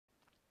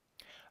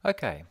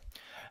Okay,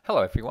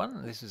 hello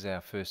everyone. This is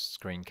our first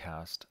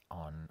screencast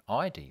on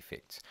eye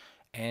defects,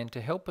 and to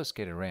help us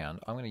get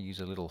around, I'm going to use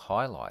a little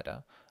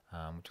highlighter,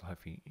 which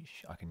hopefully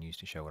I can use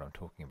to show what I'm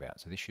talking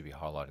about. So this should be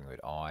highlighting the word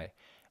eye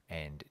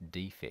and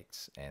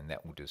defects, and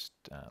that will just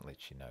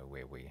let you know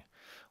where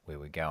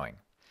we're going.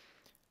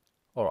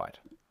 All right.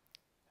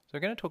 So we're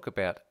going to talk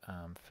about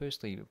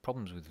firstly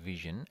problems with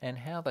vision and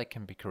how they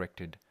can be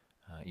corrected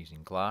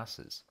using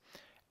glasses.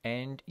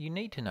 And you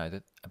need to know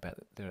that about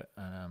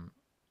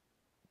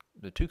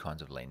the two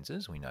kinds of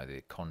lenses. We know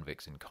they're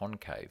convex and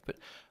concave, but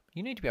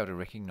you need to be able to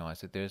recognize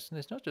that there's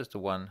not just the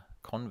one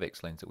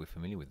convex lens that we're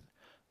familiar with,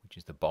 which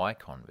is the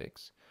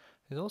biconvex.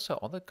 There's also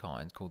other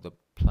kinds called the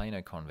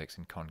plano-convex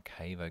and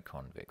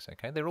concavo-convex.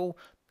 Okay, they're all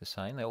the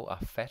same. They all are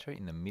fatter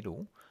in the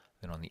middle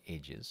than on the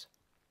edges,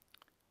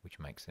 which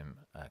makes them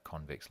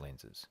convex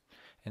lenses.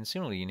 And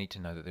similarly, you need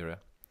to know that there are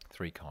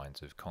three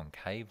kinds of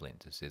concave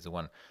lenses. There's the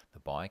one, the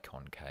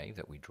biconcave,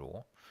 that we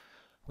draw,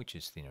 which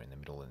is thinner in the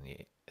middle and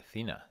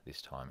thinner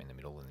this time in the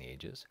middle than the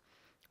edges.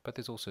 But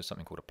there's also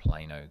something called a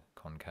plano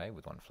concave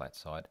with one flat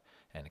side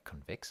and a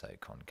convexo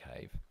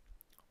concave,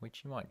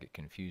 which you might get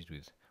confused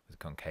with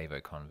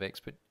concavo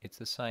convex, but it's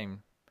the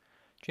same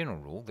general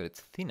rule that it's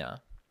thinner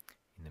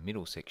in the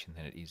middle section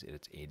than it is at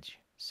its edge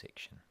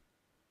section.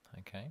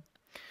 Okay.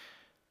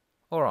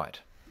 All right.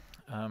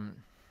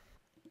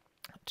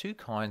 Two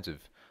kinds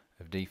of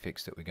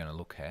defects that we're going to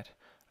look at.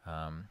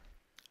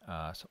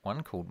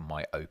 One called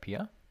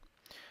myopia.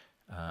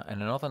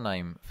 And another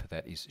name for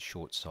that is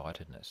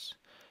short-sightedness.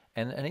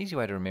 And an easy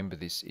way to remember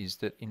this is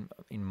that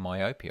in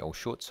myopia or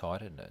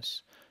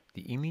short-sightedness,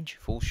 the image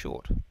falls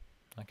short.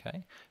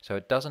 Okay, so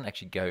it doesn't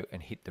actually go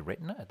and hit the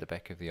retina at the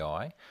back of the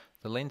eye.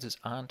 The lenses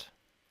aren't,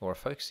 or are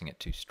focusing it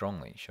too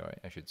strongly,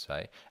 I should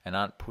say, and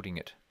aren't putting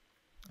it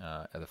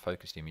the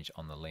focused image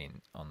on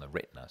the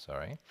retina.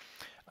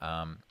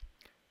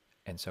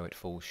 And so it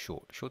falls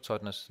short.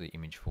 Short-sightedness, the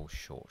image falls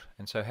short.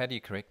 And so how do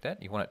you correct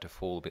that? You want it to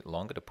fall a bit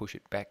longer to push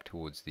it back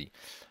towards the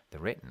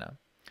retina.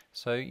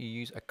 So you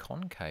use a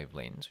concave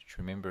lens, which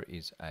remember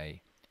is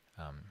a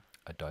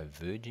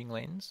diverging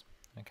lens.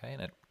 Okay,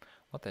 and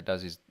what that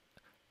does is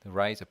the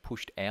rays are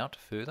pushed out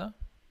further.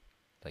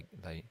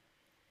 They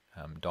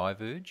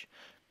diverge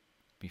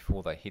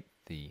before they hit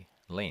the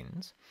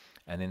lens,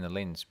 and then the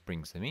lens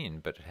brings them in,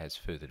 but it has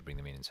further to bring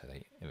them in, and so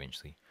they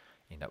eventually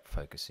end up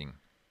focusing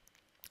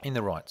in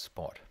the right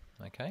spot.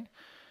 Okay,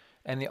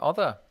 and the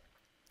other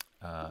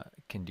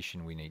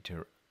condition we need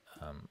to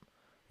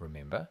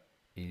remember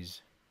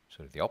is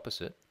sort of the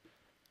opposite,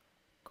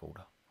 called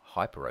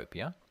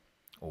hyperopia,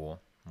 or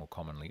more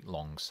commonly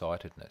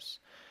long-sightedness.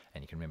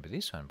 And you can remember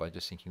this one by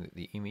just thinking that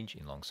the image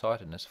in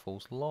long-sightedness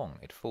falls long.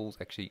 It falls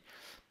actually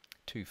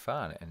too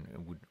far, and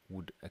it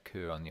would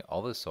occur on the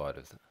other side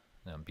of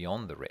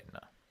beyond the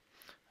retina.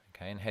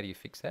 Okay, and how do you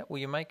fix that? Well,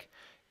 you make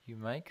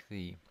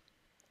the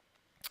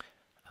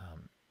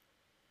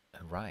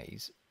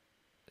rays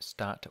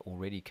start to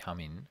already come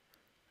in,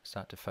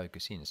 start to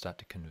focus in, start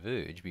to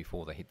converge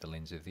before they hit the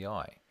lens of the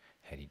eye.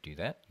 How do you do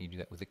that? You do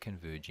that with a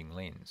converging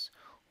lens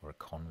or a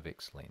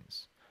convex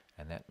lens,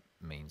 and that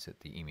means that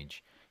the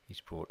image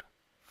is brought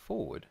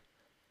forward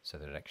so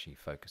that it actually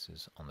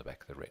focuses on the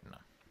back of the retina.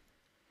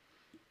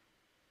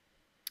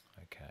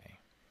 Okay.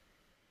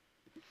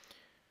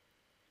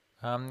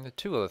 The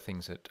two other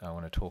things that I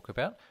want to talk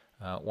about.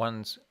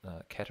 One's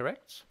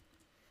cataracts,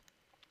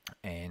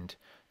 and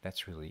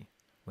that's really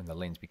when the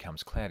lens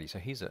becomes cloudy. So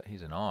here's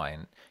an eye,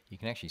 and you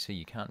can actually see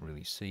you can't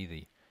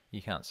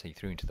see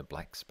through into the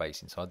black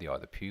space inside the eye,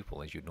 the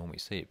pupil, as you'd normally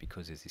see it,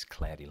 because there's this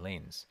cloudy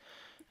lens.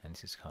 And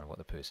this is kind of what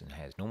the person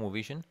has. Normal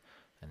vision,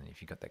 and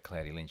if you've got that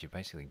cloudy lens, you're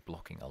basically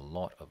blocking a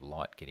lot of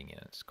light getting in.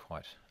 It's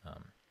quite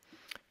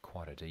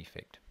a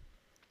defect.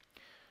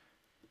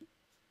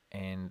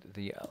 And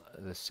the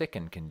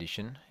second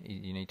condition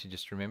you need to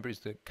just remember is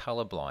the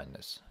colour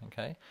blindness.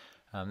 Okay,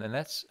 and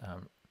that's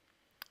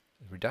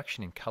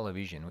reduction in colour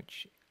vision,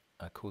 which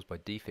are caused by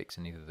defects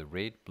in either the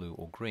red, blue,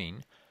 or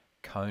green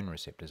cone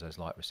receptors, those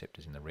light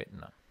receptors in the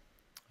retina.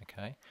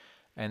 Okay,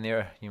 and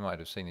you might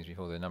have seen this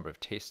before. There are a number of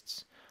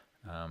tests,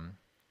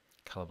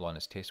 colour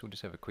blindness tests. We'll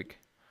just have a quick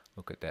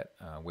look at that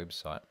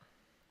website,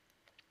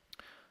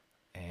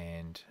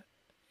 and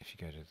if you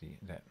go to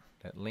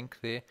that link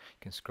there, you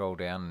can scroll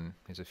down, and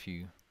there's a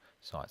few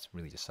sites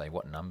really just say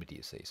what number do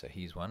you see. So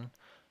here's one,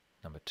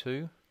 number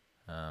 2.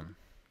 You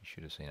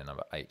should have seen a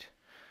number 8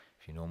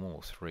 if you're normal,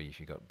 or 3 if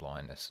you've got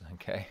blindness.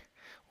 Okay,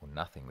 or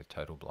nothing with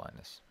total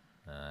blindness.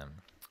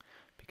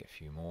 Pick a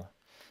few more.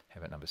 How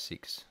about number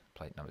 6?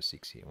 Plate number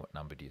 6 here. What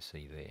number do you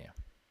see there?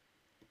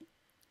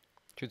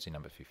 Should see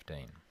number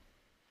 15.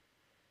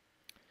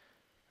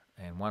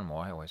 And one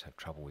more. I always have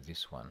trouble with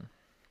this one.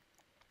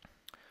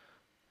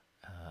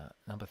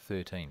 Number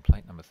 13,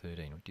 plate number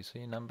 13. Do you see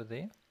a number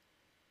there?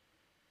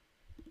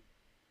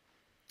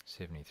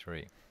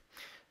 73.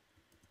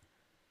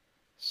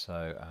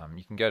 So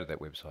you can go to that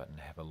website and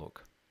have a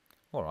look.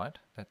 All right,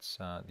 that's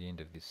the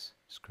end of this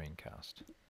screencast.